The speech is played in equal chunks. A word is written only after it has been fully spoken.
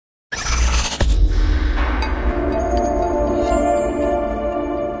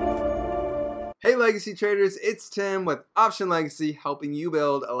Legacy Traders, it's Tim with Option Legacy, helping you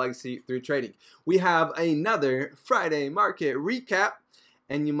build a legacy through trading. We have another Friday market recap,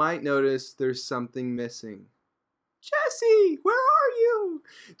 and you might notice there's something missing. Jesse, where are you?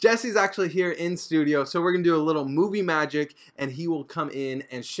 Jesse's actually here in studio, so we're going to do a little movie magic, and he will come in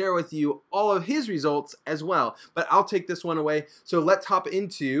and share with you all of his results as well. But I'll take this one away, so let's hop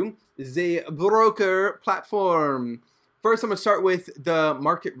into the broker platform. First, I'm going to start with the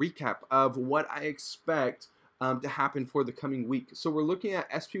market recap of what I expect to happen for the coming week. So we're looking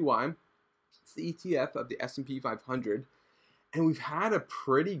at SPY. It's the ETF of the S&P 500. And we've had a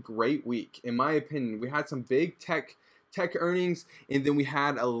pretty great week, in my opinion. We had some big tech earnings, and then we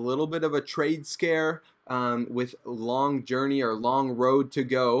had a little bit of a trade scare with long journey or long road to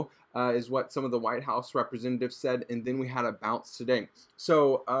go, is what some of the White House representatives said. And then we had a bounce today.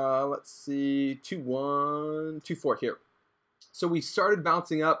 So let's see, 2-1, 2-4 here. So we started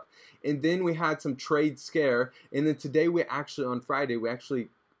bouncing up, and then we had some trade scare, and then today on Friday, we actually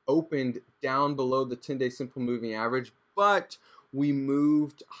opened down below the 10-day simple moving average, but we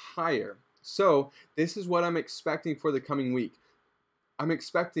moved higher. So this is what I'm expecting for the coming week. I'm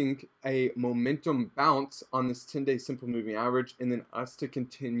expecting a momentum bounce on this 10-day simple moving average, and then us to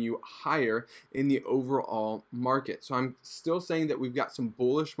continue higher in the overall market. So I'm still saying that we've got some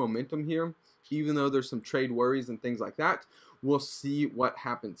bullish momentum here, even though there's some trade worries and things like that. We'll see what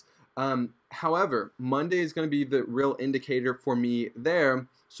happens. However, Monday is going to be the real indicator for me there.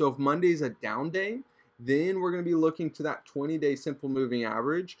 So if Monday is a down day, then we're going to be looking to that 20-day simple moving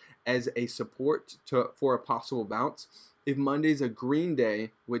average as a support for a possible bounce. If Monday's a green day,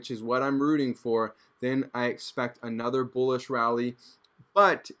 which is what I'm rooting for, then I expect another bullish rally.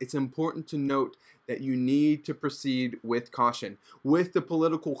 But it's important to note that you need to proceed with caution. With the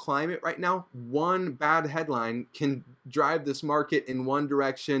political climate right now, one bad headline can drive this market in one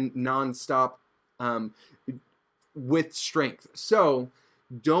direction nonstop with strength. So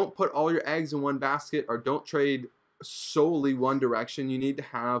don't put all your eggs in one basket, or don't trade solely one direction. You need to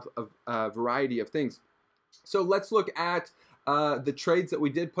have a variety of things. So let's look at the trades that we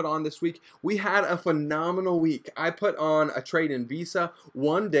did put on this week. We had a phenomenal week. I put on a trade in Visa.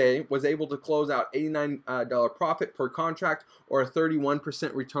 One day was able to close out $89 profit per contract, or a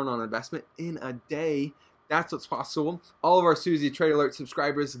 31% return on investment in a day. That's what's possible. All of our Suzy Trade Alerts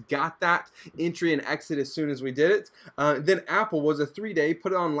subscribers got that entry and exit as soon as we did it. Then Apple was a 3-day,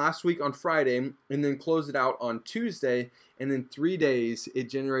 put it on last week on Friday, and then closed it out on Tuesday. And in 3 days, it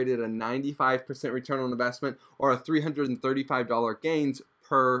generated a 95% return on investment, or a $335 gains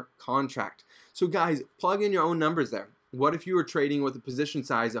per contract. So guys, plug in your own numbers there. What if you were trading with a position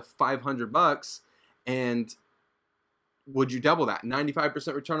size of 500 bucks, and would you double that?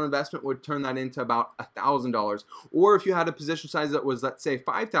 95% return on investment would turn that into about $1,000. Or if you had a position size that was, let's say,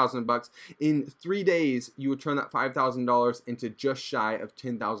 5,000 bucks, in 3 days, you would turn that $5,000 into just shy of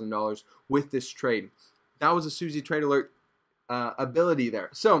 $10,000 with this trade. That was a Suzy Trade Alert ability there.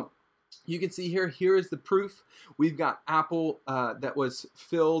 So you can see here is the proof. We've got Apple that was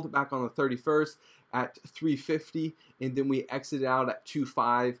filled back on the 31st at 350, and then we exited out at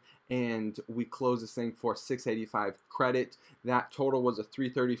 2.5, and we closed this thing for 685 credit. That total was a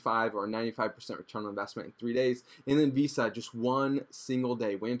 335, or a 95% return on investment in 3 days. And then Visa, just one single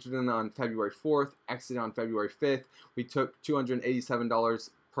day. We entered in on February 4th, exited on February 5th. We took $287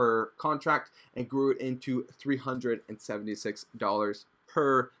 per contract and grew it into $376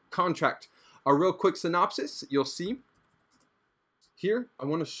 per contract. A real quick synopsis, you'll see here. I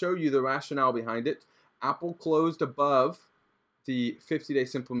want to show you the rationale behind it. Apple closed above the 50-day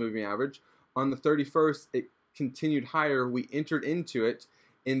simple moving average. On the 31st, it continued higher. We entered into it,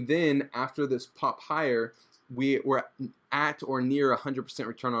 and then after this pop higher, we were at or near 100%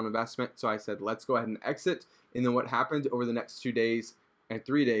 return on investment. So I said, let's go ahead and exit. And then what happened over the next 2 days and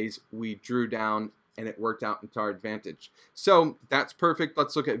 3 days, we drew down, and it worked out into our advantage. So that's perfect.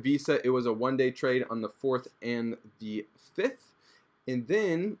 Let's look at Visa. It was a 1-day trade on the 4th and the 5th. And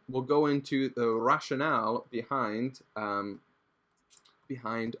then we'll go into the rationale behind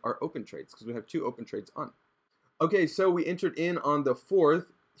our open trades, because we have 2 open trades on. Okay, so we entered in on the 4th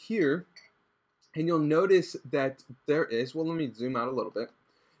here, and you'll notice that there is, well, let me zoom out a little bit.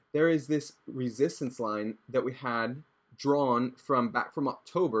 There is this resistance line that we had drawn back from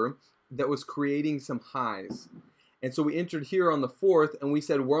October that was creating some highs. And so we entered here on the 4th, and we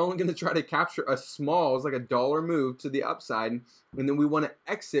said we're only going to try to capture a small, it's like $1 move to the upside, and then we want to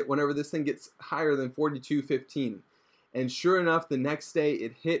exit whenever this thing gets higher than 42.15. And sure enough, the next day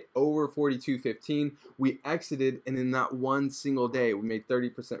it hit over 42.15. We exited, and in that one single day, we made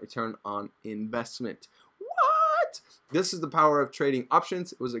 30% return on investment. What? This is the power of trading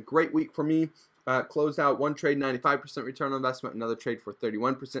options. It was a great week for me. Closed out one trade 95% return on investment, another trade for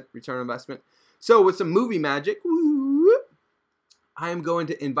 31% return on investment. So with some movie magic, I am going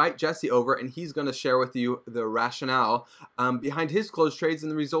to invite Jesse over, and he's going to share with you the rationale behind his closed trades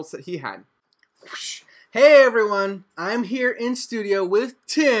and the results that he had. Hey everyone, I'm here in studio with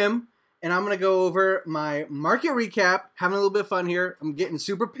Tim, and I'm going to go over my market recap, having a little bit of fun here. I'm getting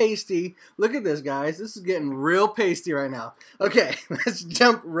super pasty. Look at this, guys. This is getting real pasty right now. Okay, let's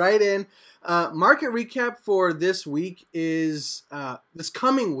jump right in. Market recap for this week is, this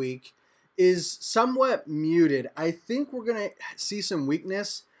coming week, is somewhat muted. I think we're going to see some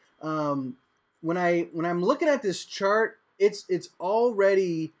weakness. When I'm looking at this chart, it's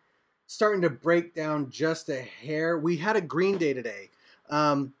already starting to break down just a hair. We had a green day today.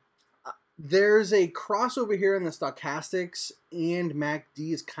 There's a crossover here in the stochastics, and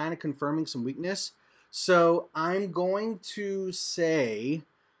MACD is kind of confirming some weakness. So I'm going to say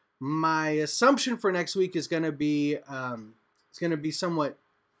my assumption for next week is going to be somewhat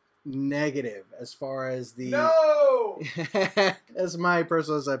negative as far as the that's my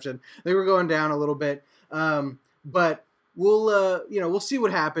personal assumption. I think we're going down a little bit, but we'll see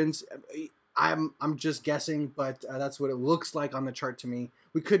what happens. I'm just guessing, but that's what it looks like on the chart to me.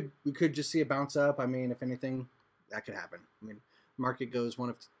 We could just see a bounce up. I mean, if anything, that could happen. I mean, market goes one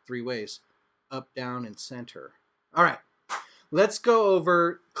of three ways: up, down, and center. All right, let's go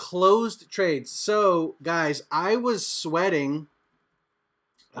over closed trades. So, guys, I was sweating.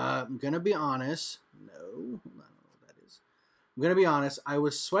 I'm going to be honest. No, I don't know what that is. I'm going to be honest. I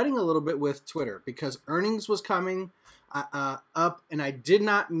was sweating a little bit with Twitter because earnings was coming up, and I did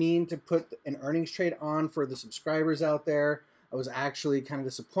not mean to put an earnings trade on for the subscribers out there. I was actually kind of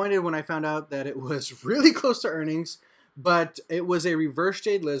disappointed when I found out that it was really close to earnings, but it was a reverse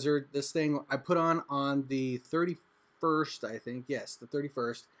shade lizard. This thing I put on the 31st, I think. Yes, the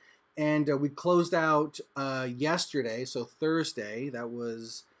 31st. And we closed out yesterday, so Thursday. That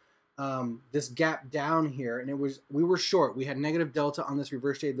was this gap down here, and we were short. We had negative delta on this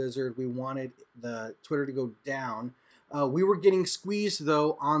reverse shade lizard. We wanted the Twitter to go down. We were getting squeezed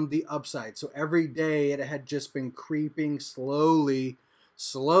though on the upside. So every day it had just been creeping slowly,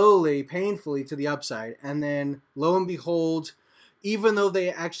 painfully to the upside. And then lo and behold, even though they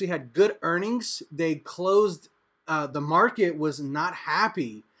actually had good earnings, they closed. The market was not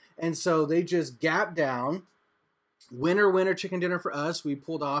happy. And so they just gapped down. Winner, chicken dinner for us. We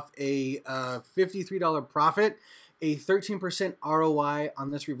pulled off a $53 profit, a 13% ROI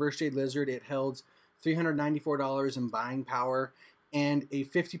on this reverse shade lizard. It held $394 in buying power and a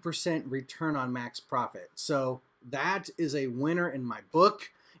 50% return on max profit. So that is a winner in my book.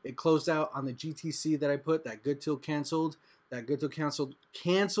 It closed out on the GTC that I put. That good till canceled. That good till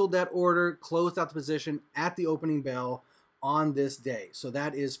canceled that order, closed out the position at the opening bell on this day. So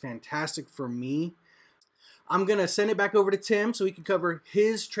that is fantastic for me. I'm going to send it back over to Tim so he can cover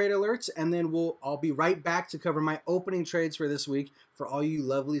his trade alerts, and then I'll be right back to cover my opening trades for this week for all you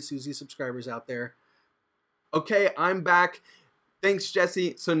lovely Suzy subscribers out there. Okay, I'm back. Thanks,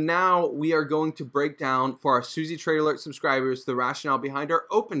 Jesse. So now we are going to break down for our Suzy Trade Alert subscribers the rationale behind our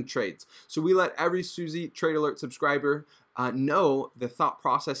open trades. So we let every Suzy Trade Alert subscriber know the thought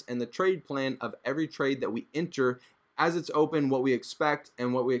process and the trade plan of every trade that we enter as it's open, what we expect,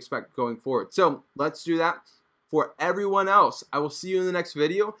 and what we expect going forward. So let's do that. For everyone else, I will see you in the next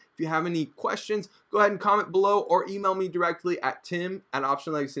video. If you have any questions, go ahead and comment below or email me directly at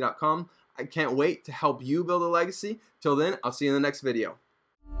tim@optionlegacy.com. I can't wait to help you build a legacy. Till then, I'll see you in the next video.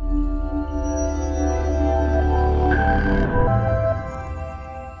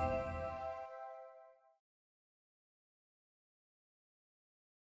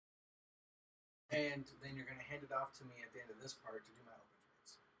 And then you're going to hand it off to me at the end of this part to do my open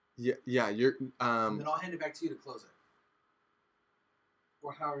trades. Yeah, you're. And then I'll hand it back to you to close it,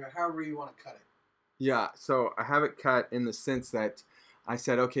 or however you want to cut it. Yeah, so I have it cut in the sense that I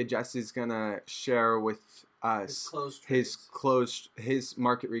said, okay, Jesse's gonna share with us his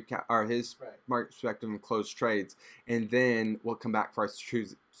market recap or his market perspective and closed trades, and then we'll come back for our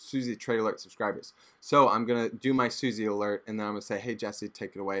Suzy Trade Alert subscribers. So I'm gonna do my Suzy alert, and then I'm gonna say, hey Jesse,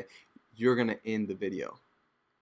 take it away. You're gonna end the video.